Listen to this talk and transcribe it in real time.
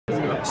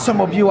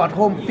Some of you at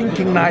home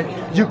thinking like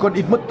you could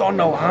eat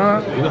McDonald's,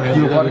 huh?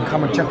 You gotta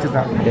come and check this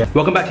out.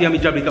 Welcome back to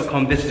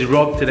yummyjubbly.com. This is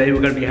Rob. Today we're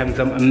going to be having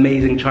some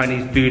amazing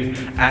Chinese food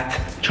at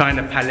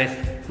China Palace,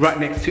 right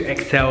next to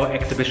Excel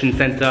Exhibition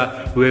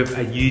Center, with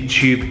a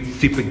YouTube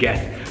super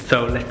guest.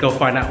 So let's go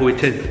find out who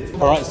it is.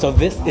 Alright, so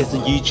this is the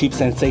YouTube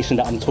sensation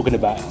that I'm talking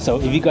about. So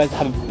if you guys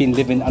haven't been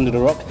living under the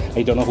rock and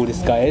you don't know who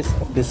this guy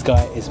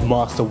is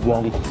Master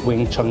Wong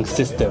Wing Chun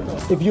system.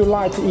 If you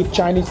like to eat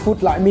Chinese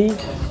food like me,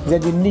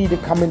 then you need to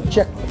come and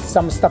check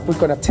some stuff we're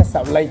gonna test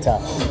out later.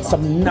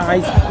 Some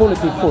nice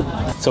quality food.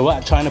 So we're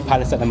at China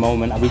Palace at the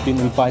moment, and we've been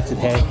invited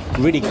here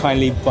really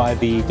kindly by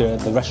the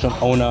restaurant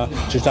owner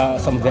to try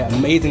out some of their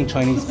amazing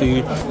Chinese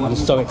food. I'm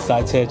so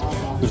excited.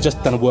 We've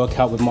just done a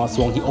workout with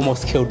Master Wong. He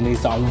almost killed me,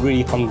 so I'm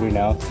really hungry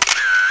now.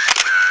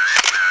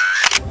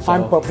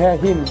 I'm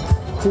prepared him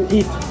to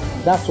eat.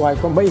 That's why I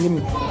can make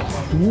him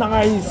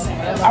nice,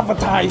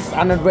 appetized,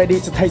 and I'm ready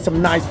to taste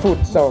some nice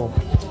food. So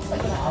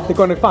it's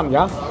gonna be fun,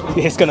 yeah?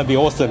 It's gonna be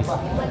awesome.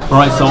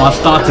 Alright, so our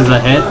starters are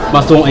here.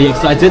 Master Wong, are you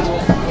excited?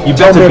 You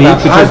Tell better me be,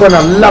 that. I'm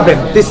gonna love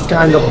it. This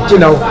kind of, you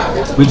know.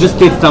 We just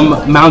did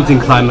some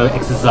mountain climber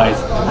exercise,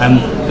 and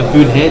the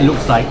food here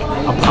looks like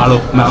a pile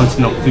of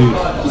mountain of food.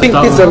 I think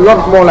this is a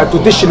lot more like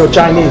traditional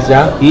Chinese,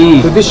 yeah?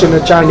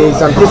 Traditional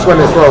Chinese, and this one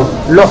as well,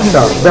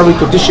 lobster, very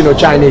traditional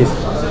Chinese.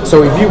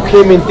 So if you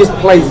came in this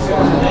place,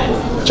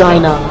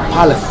 China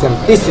Palace, and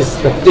this is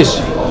the dish,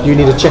 you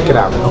need to check it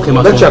out. Okay,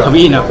 Master Wong, can we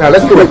eat now? Yeah,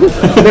 let's do it.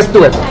 Let's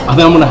do it. I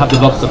think I'm gonna have the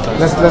lobster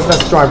first.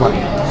 Let's try one.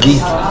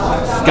 These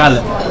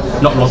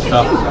scallops, not lobster.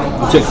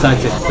 I'm too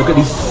excited. Look at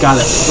these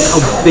scallops.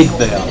 Look how big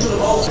they are.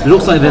 It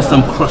looks like there's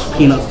some crushed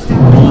peanuts.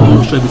 I'm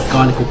not sure if it's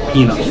garlic or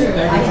peanuts.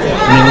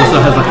 And it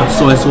also has like a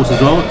soy sauce as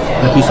well,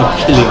 and a piece of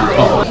chili on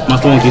top.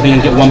 Master Wong, do you think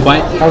I can get one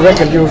bite? I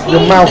reckon your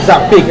mouth's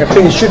that big. I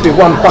think it should be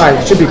one bite.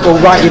 It should be go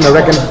right in, I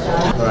reckon.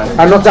 Right.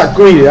 I'm not that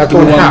greedy. I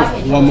don't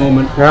have. One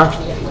moment. Yeah.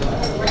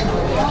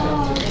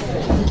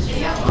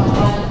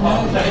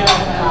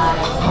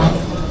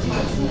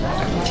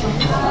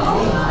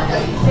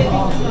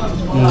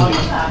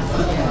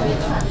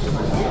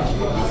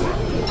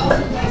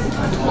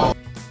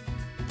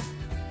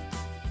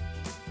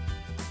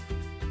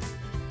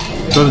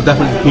 Those are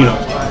definitely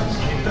peanuts.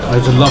 I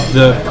just love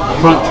the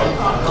crunch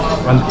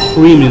and the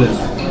creaminess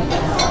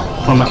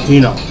from that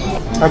peanut.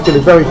 Actually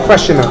very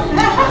fresh in it.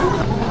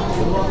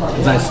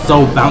 It's like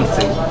so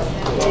bouncy.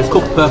 It's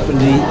cooked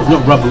perfectly, it's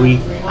not rubbery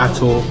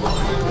at all.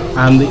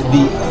 And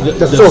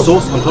the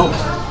sauce on top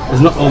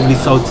is not overly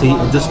salty,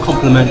 it just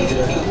complements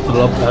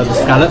the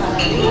scallop.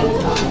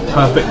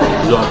 Perfect.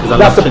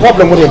 That's the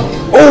problem with him.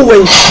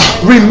 Always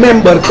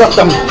remember to cut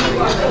them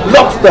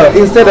lobster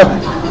instead of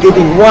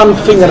eating one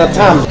thing at a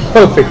time.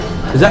 Perfect.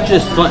 There's actually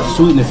a slight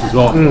sweetness as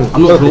well.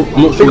 I'm not sure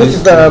because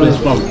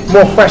it's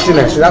more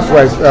freshness. That's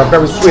why it's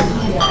very sweet.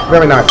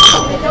 Very nice.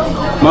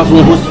 Master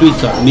Wong, who's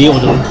sweeter, me or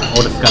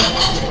the scallop?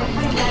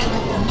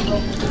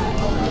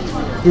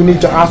 You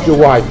need to ask your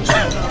wife.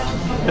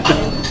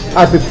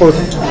 I prefer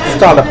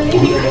scallop. I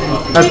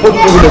put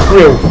him in the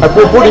grill. I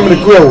put him in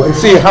the grill and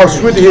see how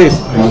sweet he is.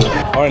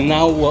 Alright,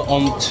 now we're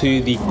on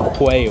to the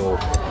quail,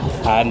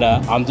 and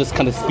I'm just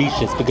kind of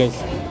speechless because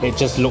it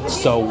just looks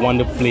so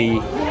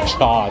wonderfully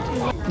charred.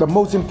 The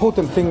most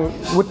important thing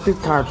with this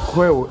kind of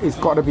quail is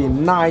got to be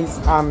nice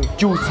and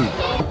juicy.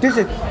 This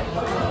is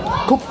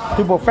cooked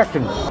to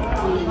perfection.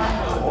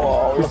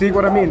 You see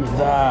what I mean?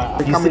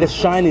 You see the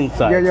shine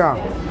inside? Yeah,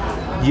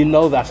 yeah. You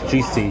know that's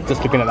juicy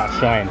just looking at that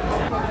shine.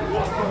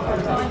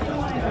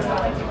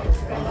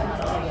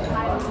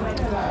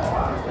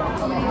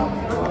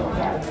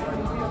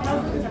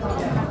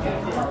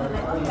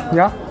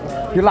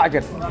 Yeah? You like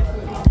it?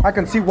 I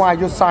can see why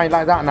you sign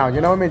like that now, you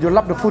know what I mean? You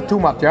love the food too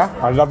much, yeah?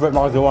 I love it,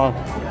 Master Wong.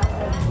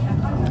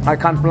 I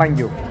can't blame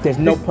you. There's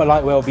no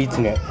polite way of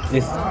eating it.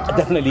 It's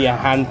definitely a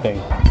hand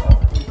thing.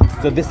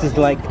 So this is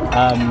like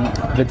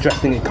the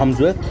dressing it comes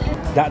with.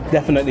 That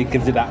definitely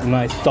gives it that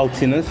nice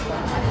saltiness,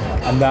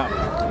 and that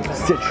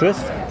citrus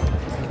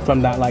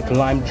from that like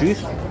lime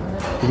juice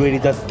really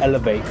does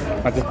elevate.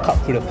 I just cut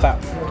through the fat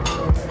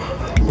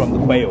from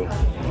the quail.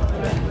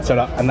 So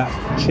and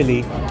that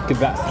chili gives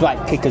that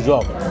slight kick as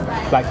well,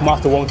 like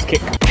Master Wong's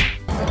kick.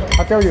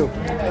 I tell you,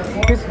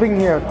 this thing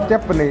here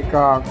definitely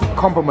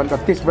complements the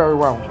dish very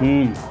well.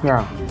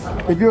 Yeah.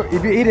 If you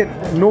eat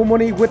it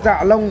normally with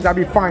that alone,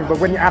 that'll be fine. But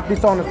when you add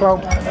this on as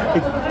well,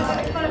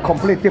 it's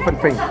completely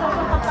different thing.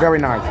 Very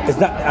nice. It's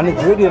that, and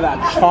it's really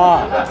that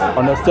char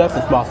on the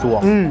surface, Master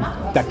Wong,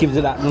 that gives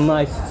it that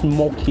nice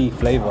smoky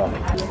flavor.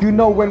 You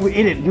know when we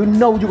eat it, you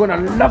know you're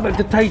gonna love it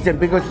to taste it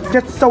because it's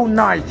just so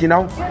nice, you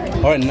know.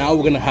 All right, now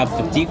we're gonna have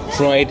the deep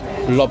fried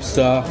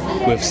lobster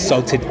with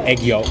salted egg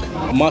yolk.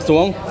 Master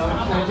Wong,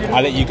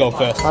 I'll let you go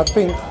first. I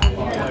think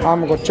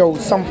I'm gonna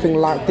choose something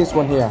like this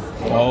one here.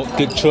 Oh,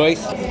 good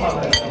choice.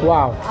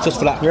 Wow. Just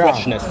for that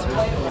freshness.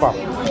 Wow.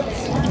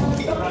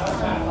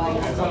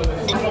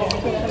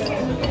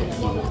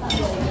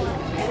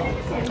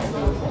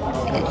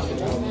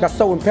 That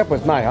salt and pepper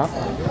is nice, huh?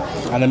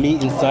 and the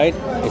meat inside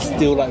is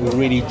still like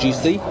really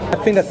juicy. I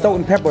think the salt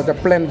and pepper they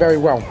blend very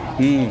well.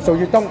 So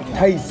you don't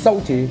taste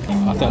salty.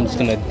 I think I'm just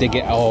gonna dig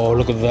it. Oh,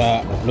 look at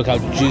that! Look how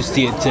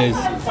juicy it is.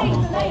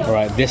 All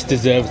right, this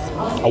deserves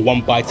a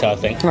one biter, I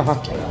think.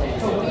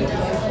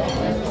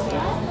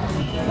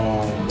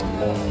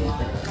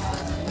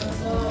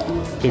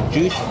 The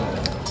juice,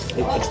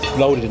 it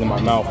exploded in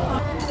my mouth.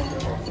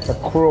 The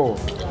crawl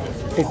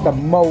is the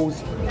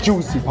most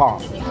juicy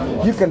part.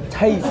 You can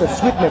taste the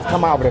sweetness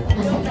come out of it.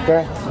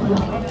 Okay.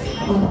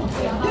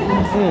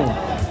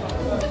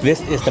 This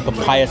is the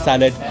papaya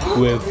salad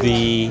with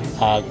the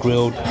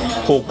grilled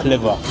pork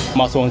liver.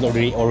 Master Wong's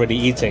already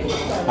eating,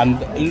 and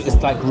it's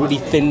like really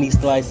thinly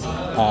sliced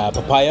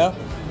papaya,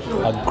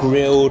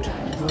 grilled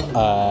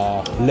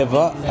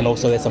liver, and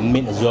also there's some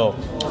mint as well,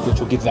 which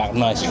will give that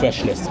nice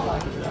freshness.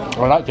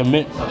 I like the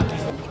mint.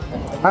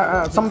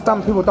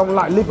 Sometimes people don't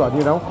like liver,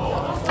 you know.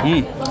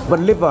 But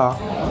liver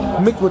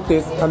mixed with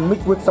this and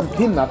mixed with some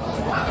peanut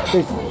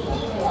is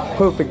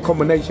perfect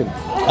combination.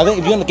 I think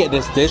if you're gonna get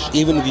this dish,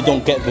 even if you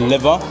don't get the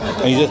liver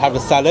and you just have the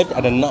salad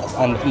and the nuts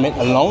and mint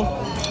alone,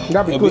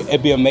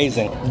 it'd be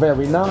amazing.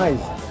 Very nice.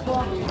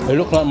 It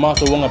looks like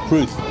Master Wong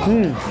approved.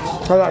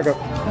 I like it.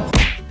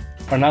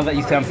 And now that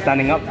you say I'm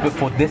standing up, but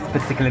for this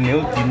particular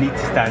meal, you need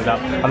to stand up.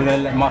 I'm going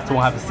to let Master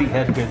Wong have a seat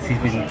here because he's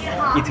been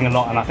eating a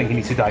lot and I think he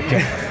needs to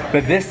digest.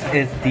 But this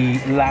is the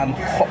lamb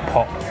hot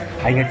pot.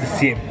 And you get to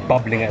see it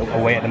bubbling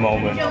away at the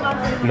moment.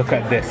 Look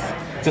at this.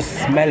 Just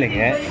smelling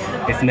it,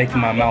 it's making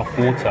my mouth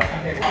water.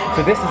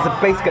 So this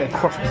is basically a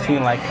cross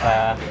between like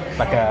a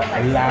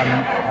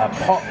lamb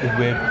pot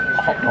with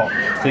a hot pot.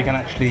 So you can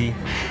actually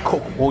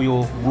cook all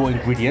your raw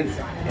ingredients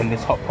in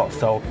this hot pot.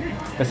 So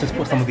let's just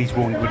put some of these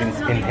raw ingredients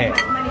in here.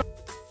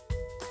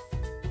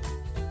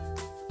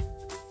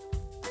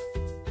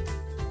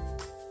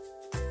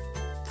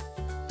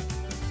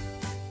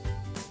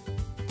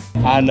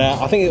 And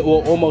I think it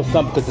will almost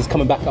done because it's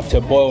coming back up to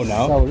a boil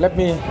now. So let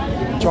me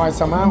try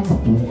some out.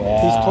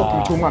 He's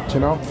talking too much, you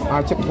know.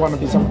 I just want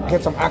to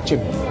get some action.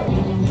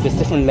 There's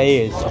different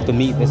layers of the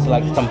meat. There's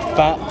like some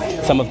fat,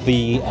 some of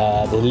the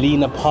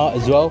leaner part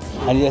as well,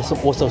 and there's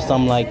also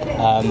some like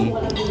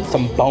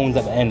some bones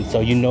at the end. So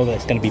you know that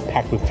it's going to be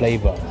packed with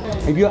flavour.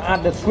 If you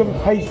add the shrimp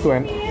paste to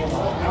it,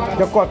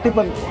 they've got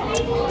different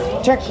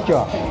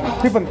texture,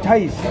 different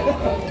taste.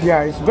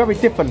 Yeah, it's very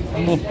different.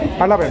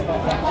 I love it.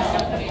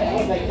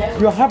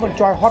 You haven't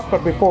tried hot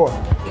pot before.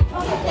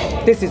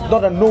 This is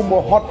not a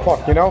normal hot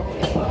pot, you know.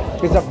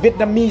 It's a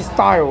Vietnamese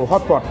style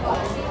hot pot.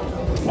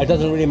 It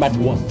doesn't really matter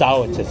what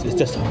style it is. It's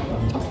just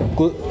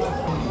good.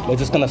 We're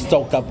just gonna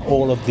soak up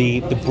all of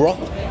the broth,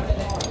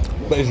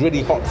 but it's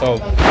really hot, so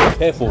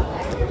careful.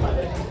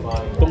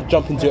 Don't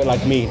jump into it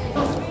like me.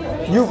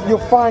 You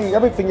find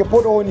everything you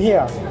put all in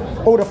here,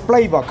 all the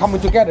flavor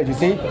coming together. You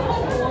see?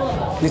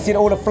 You see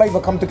all the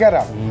flavor come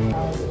together.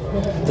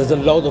 There's a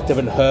lot of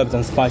different herbs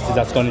and spices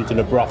that's gone into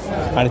the broth,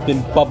 and it's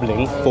been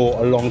bubbling for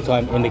a long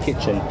time in the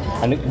kitchen.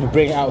 And we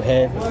bring it out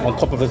here on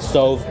top of the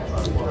stove.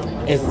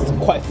 It's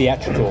quite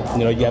theatrical.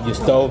 You know, you have your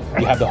stove,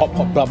 you have the hot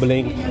pot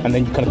bubbling, and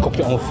then you kind of cook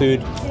your own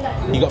food.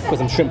 You got to put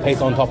some shrimp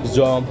paste on top as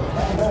well,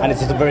 and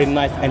it's just a very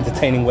nice,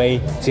 entertaining way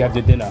to have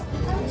your dinner.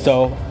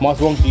 So,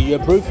 Master Wong, do you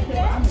approve?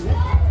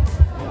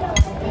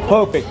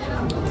 Perfect.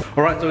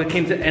 All right, so we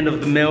came to the end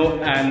of the meal,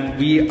 and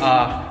we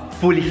are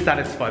fully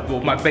satisfied.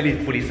 Well, my belly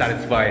is fully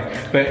satisfied,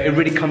 but it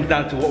really comes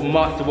down to what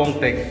Master Wong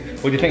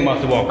thinks. What do you think,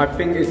 Master Wong? I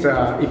think it's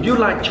if you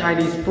like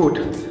Chinese food,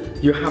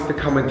 you have to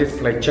come in this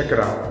place, check it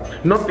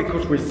out. Not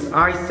because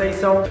I say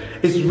so,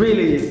 it's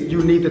really,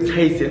 you need to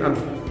taste it and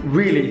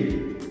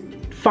really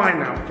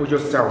find out for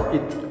yourself,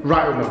 it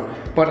right or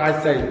not. But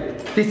I say,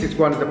 this is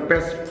one of the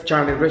best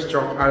Chinese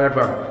restaurants I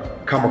ever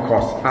come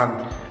across.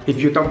 And if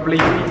you don't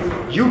believe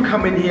me, you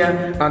come in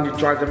here and you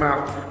try them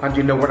out and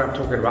you know what I'm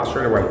talking about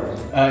straight away.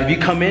 If you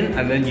come in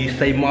and then you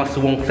say Master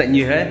Wong sent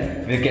you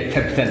here, they get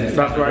 10% discount.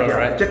 That's right, yeah.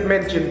 Right? Just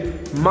mention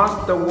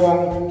Master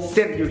Wong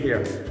sent you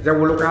here. They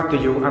will look after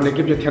you and they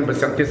give you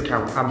 10%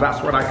 discount. And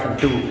that's what I can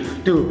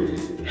do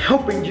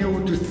helping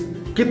you to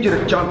give you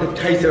the chance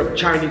to taste of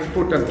Chinese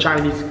food and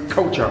Chinese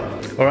culture.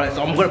 Alright,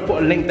 so I'm going to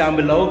put a link down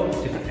below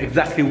to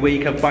exactly where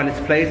you can find this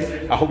place.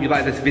 I hope you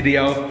like this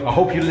video. I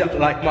hope you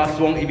like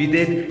Master Wong. If you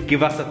did,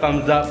 give us a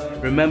thumbs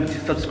up. Remember to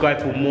subscribe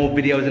for more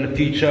videos in the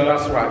future.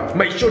 That's right.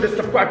 Make sure to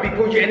subscribe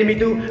before your enemy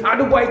do.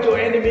 Otherwise your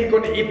enemy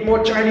gonna eat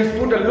more Chinese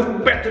food and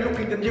look better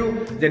looking than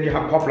you. Then you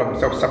have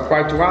problems. So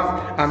subscribe to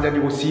us and then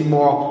you will see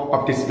more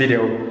of this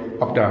video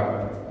of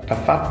the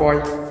fat boy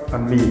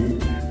and me.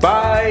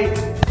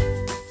 Bye!